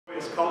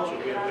this culture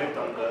we have lived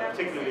under,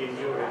 particularly in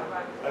Europe,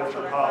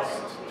 over the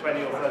past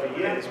 20 or 30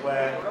 years,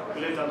 where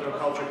we lived under a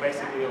culture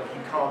basically of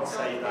you can't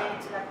say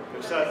that. There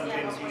are certain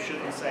things you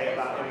shouldn't say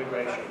about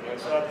immigration. There are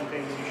certain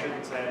things you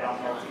shouldn't say about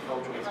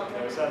multiculturalism.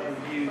 There are certain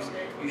views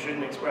you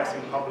shouldn't express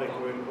in public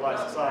or in polite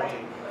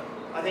society.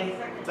 I think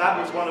that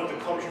was one of the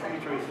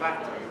contributory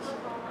factors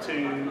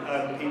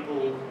to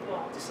people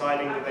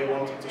deciding that they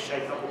wanted to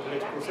shake up the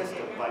political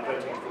system by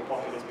voting for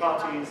populist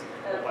parties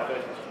or by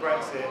voting for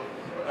Brexit.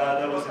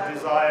 There was a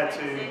desire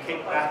to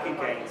kick back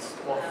against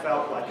what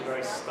felt like a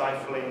very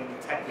stifling,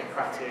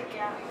 technocratic,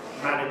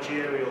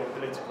 managerial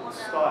political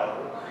style.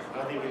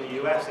 And I think in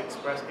the US it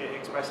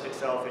expressed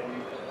itself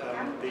in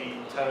the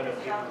tone of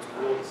people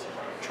towards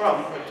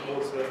Trump and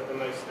towards the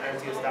most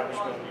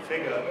anti-establishment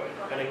figure,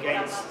 and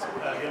against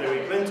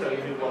Hillary Clinton,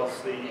 who was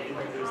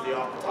the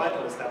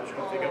archetypal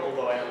establishment figure,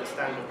 although I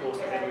understand, of course,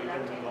 that Hillary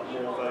Clinton got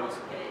more votes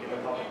in the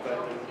public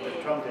vote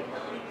than Trump did.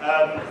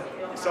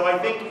 So I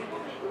think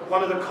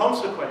one of the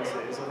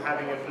consequences of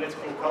having a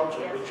political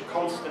culture which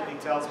constantly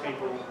tells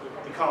people,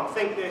 you can't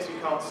think this, you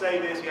can't say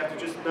this, you have to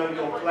just know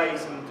your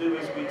place and do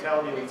as we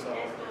tell you and so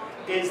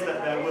on, is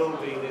that there will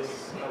be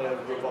this kind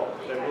of revolt,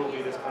 there will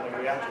be this kind of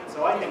reaction.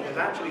 So I think there's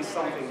actually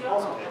something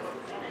positive.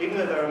 Even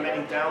though there are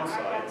many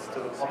downsides to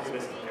the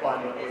populist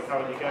climate we're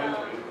currently going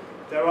through,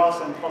 there are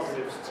some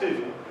positives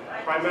too,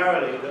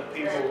 primarily that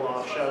people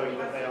are showing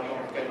that they are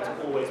not going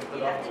to always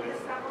put up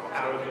with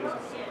arrogant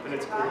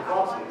political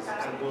classes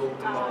and will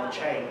demand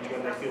change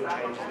when they feel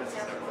change is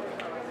necessary.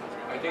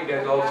 I think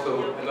there's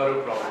also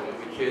another problem,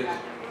 which is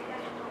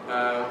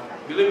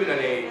we live in an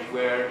age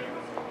where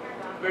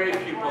very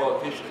few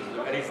politicians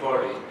of any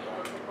party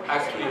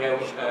actually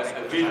have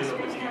a vision of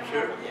the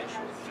future.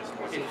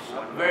 It's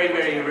very,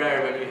 very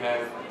rare when you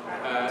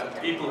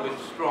have people with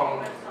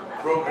strong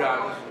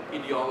programs,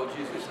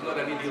 ideologies. It's not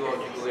an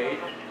ideological age.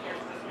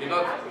 They're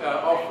not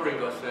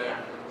offering us a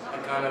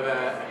kind of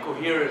a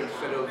coherent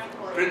set of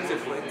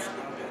principles.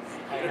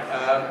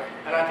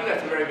 And I think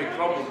that's a very big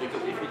problem,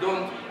 because if you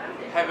don't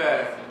have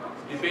a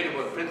debate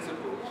about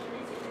principles,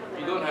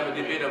 you don't have a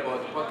debate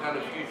about what kind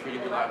of future you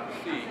would like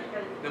to see,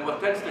 then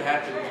what tends to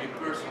happen is you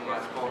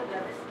personalize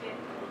politics.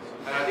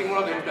 And I think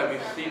one of the things that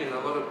we've seen in a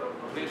lot of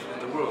places in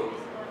the world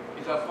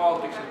is that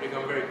politics has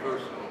become very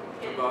personal.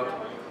 It's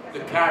about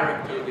the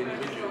character of the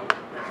individual.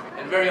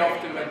 And very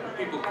often when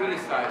people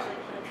criticize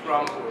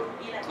Trump or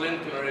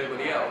Clinton or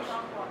anybody else,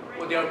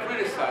 what they are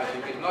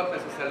criticizing is not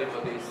necessarily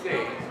what they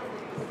say,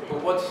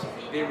 but what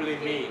they really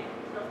mean.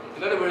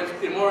 In other words,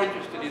 they're more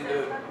interested in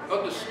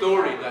not the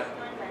story that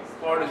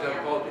parties and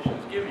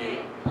politicians give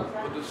you,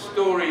 but the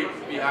story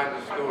behind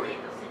the story.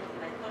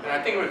 And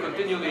I think we're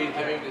continually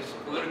having this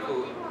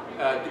political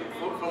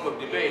form of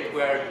debate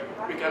where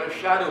we're kind of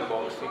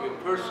shadowboxing and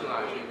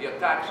personalizing. The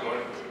attacks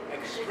are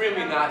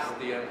extremely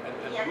nasty and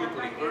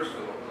brutally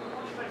personal.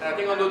 And I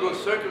think under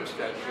those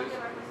circumstances,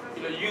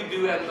 you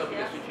do end up in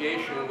a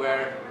situation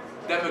where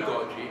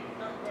demagogy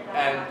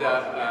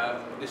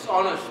and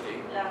dishonesty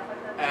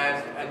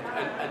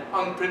and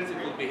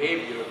unprincipled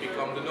behavior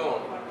become the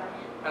norm.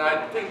 And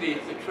I think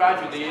the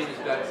tragedy is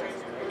that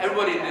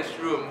everybody in this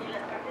room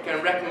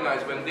can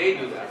recognize when they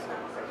do that.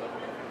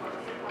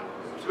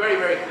 It's very,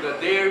 very clear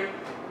that they're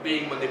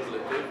being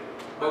manipulative,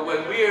 but when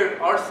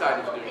our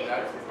side is doing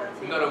that,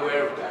 we're not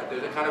aware of that.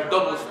 There's a kind of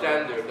double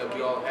standard that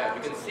we all have.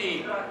 You can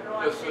see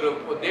sort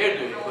of what they're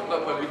doing, but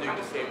not when we're doing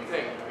the same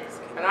thing.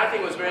 And I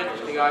think it was very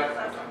interesting.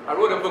 I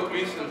wrote a book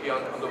recently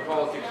on the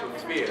politics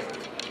of fear.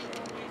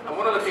 And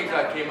one of the things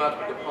that came out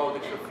with the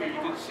politics of fear, you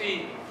could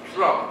see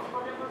Trump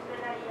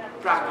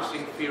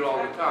practicing fear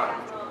all the time.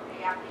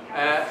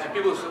 And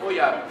people say, oh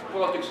yeah,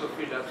 politics of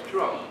fear, that's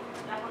Trump.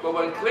 But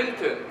when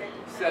Clinton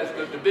says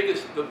that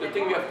the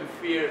thing we have to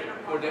fear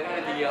more than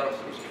anything else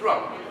is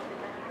Trump,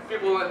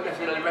 people don't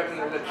necessarily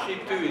recognize that she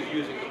too is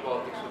using the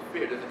politics of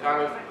fear. There's a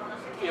kind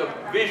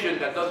of vision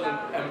that doesn't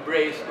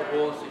embrace the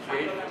whole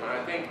situation. And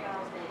I think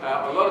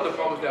a lot of the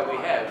problems that we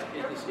have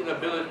is this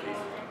inability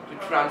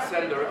to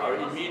transcend our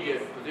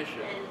immediate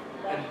position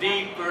and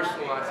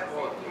depersonalize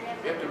politics.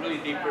 We have to really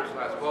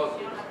depersonalize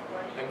politics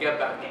and get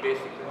back to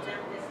basic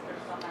principles.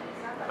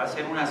 Va a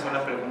ser una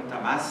sola pregunta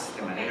más,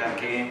 de manera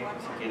que,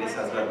 si quieres,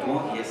 hazla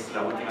tú, y es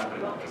la última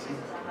pregunta, ¿sí?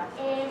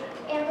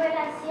 En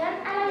relación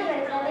a la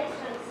libertad de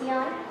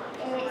expresión,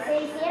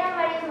 se hicieron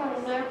varios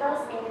movimientos,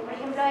 por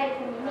ejemplo, el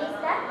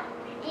feminista,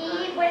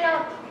 y bueno,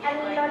 a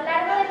lo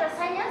largo de los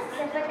años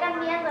se fue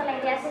cambiando la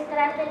idea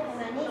central del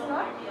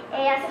feminismo.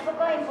 Hace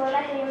poco en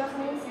Puebla tuvimos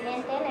un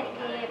incidente en el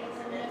que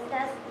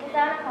feministas que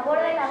estaban a favor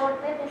del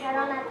aborto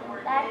empezaron a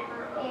atentar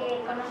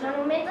con los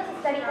monumentos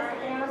históricos que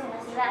tenemos en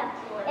la ciudad.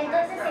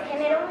 Entonces se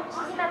generó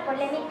muchísima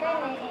polémica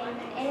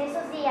en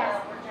esos días.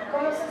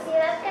 Como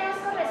sociedad, ¿qué nos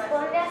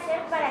corresponde hacer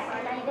para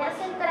que la idea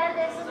central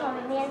de esos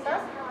movimientos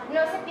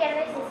no se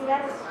pierda y se siga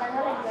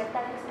respetando la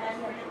libertad de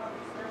expresión?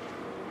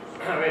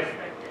 A ver,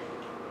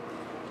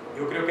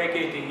 yo creo que hay que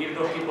distinguir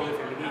dos tipos de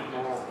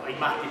feminismo. Hay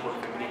más tipos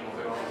de feminismo,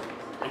 pero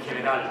en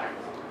general.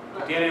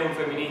 Tú tienes un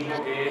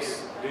feminismo que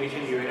es de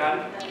origen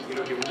liberal, que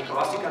lo que busca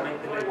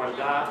básicamente es la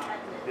igualdad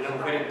de la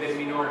mujer en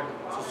términos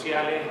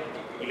sociales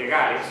y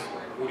legales,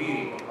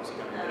 jurídicos,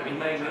 básicamente, la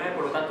misma dignidad y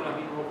por lo tanto las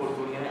mismas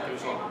oportunidades que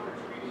los hombres.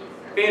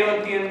 Pero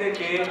entiende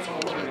que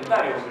somos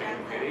complementarios, hombres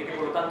y mujeres, y que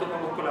por lo tanto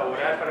podemos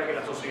colaborar para que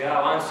la sociedad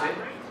avance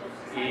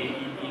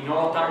y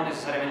no estamos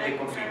necesariamente en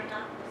conflicto.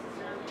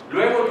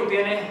 Luego tú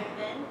tienes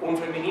un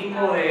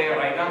feminismo de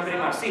raigambre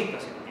marxista,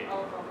 si tú quieres,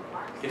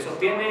 que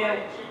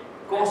sostiene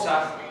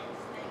cosas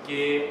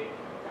que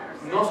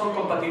no son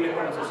compatibles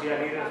con la sociedad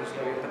libre y la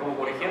sociedad abierta, como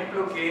por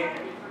ejemplo que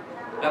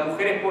la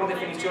mujer es por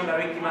definición la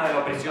víctima de la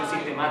opresión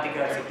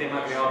sistemática del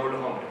sistema creado por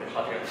los hombres, del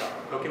patriarcado,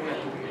 lo que es una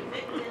estupidez.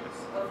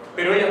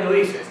 Pero ellas lo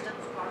dicen,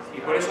 y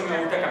por eso me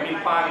gusta Camille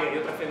Paglia y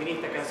otras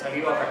feministas que han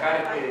salido a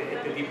atacar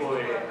este tipo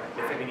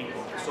de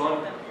feminismo, que son,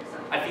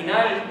 al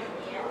final,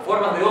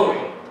 formas de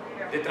odio,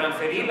 de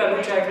transferir la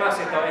lucha de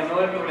clase, esta vez no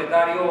del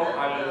proletario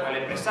al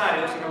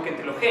empresario, sino que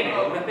entre los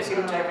géneros, una especie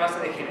de lucha de clase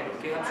de género,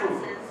 que es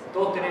absurdo.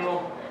 Todos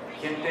tenemos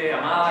gente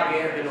amada que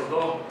es de los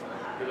dos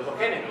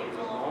géneros, que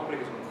son hombres,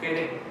 que son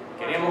mujeres,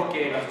 queremos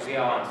que la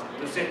sociedad avance.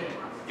 Entonces,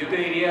 yo te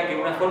diría que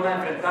una forma de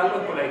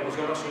enfrentarlo con la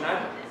discusión nacional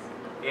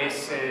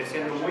es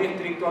siendo muy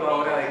estricto a la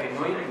hora de que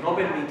no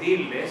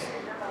permitirles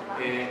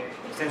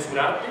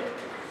censurarte,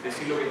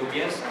 decir lo que tú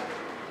piensas,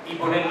 y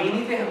poner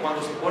límites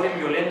cuando se ponen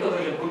violentos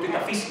desde el punto de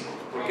vista físico,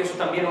 porque eso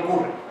también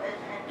ocurre.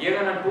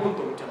 Llegan al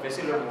punto, muchas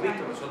veces lo hemos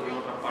visto nosotros en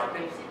otras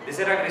partes, de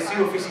ser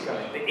agresivos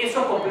físicamente.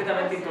 Eso es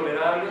completamente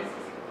intolerable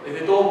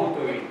desde todo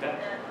punto de vista.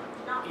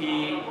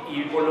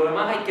 Y por lo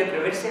demás hay que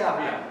atreverse a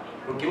hablar.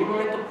 Porque uno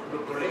de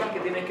los problemas que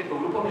tiene es que estos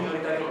grupos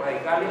minoritarios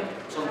radicales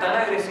son tan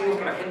agresivos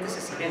que la gente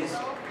se silencia.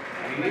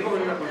 Vivimos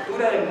en una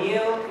cultura del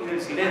miedo y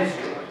del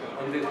silencio,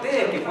 donde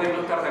ustedes que pueden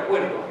no estar de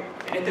acuerdo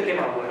en este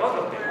tema o en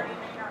otros temas,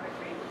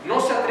 no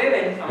se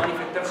atreven a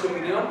manifestar su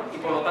opinión y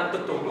por lo tanto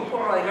estos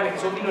grupos radicales que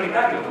son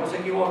minoritarios, no se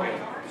equivoquen,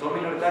 son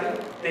minoritarios,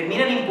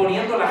 terminan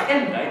imponiendo la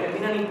agenda y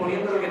terminan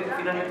imponiendo lo que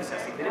finalmente se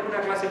hace. Si tenemos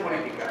una clase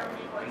política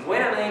en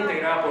buena medida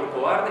integrada por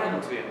cobardes en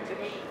Occidente,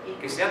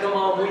 que se ha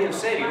tomado muy en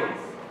serio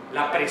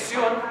la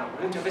presión,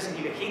 muchas veces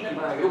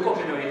ilegítima, de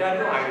grupos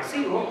minoritarios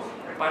agresivos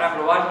para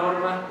aprobar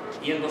normas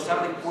y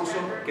endosar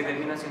discursos que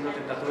terminan siendo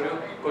tentatorios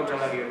contra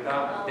la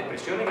libertad de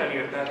expresión y la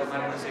libertad de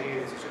tomar una serie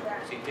de decisiones.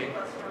 Así que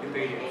yo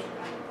pediría eso.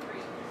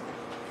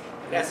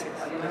 Gracias.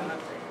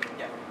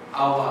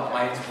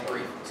 My answer is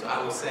brief. So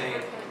I will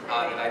say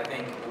that I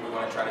think what we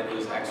want to try to do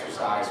is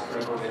exercise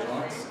critical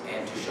vigilance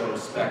and to show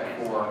respect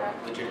for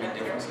legitimate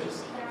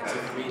differences. And so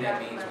for me that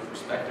means with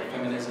respect to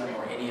feminism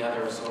or any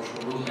other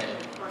social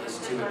movement is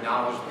to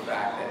acknowledge the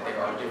fact that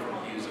there are different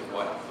views of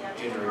what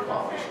gender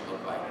equality should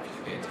look like and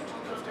to pay attention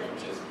to those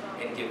differences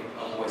and give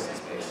a voice and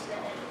space.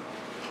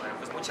 Bueno,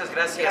 pues muchas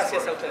gracias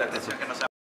por la atención que nos ha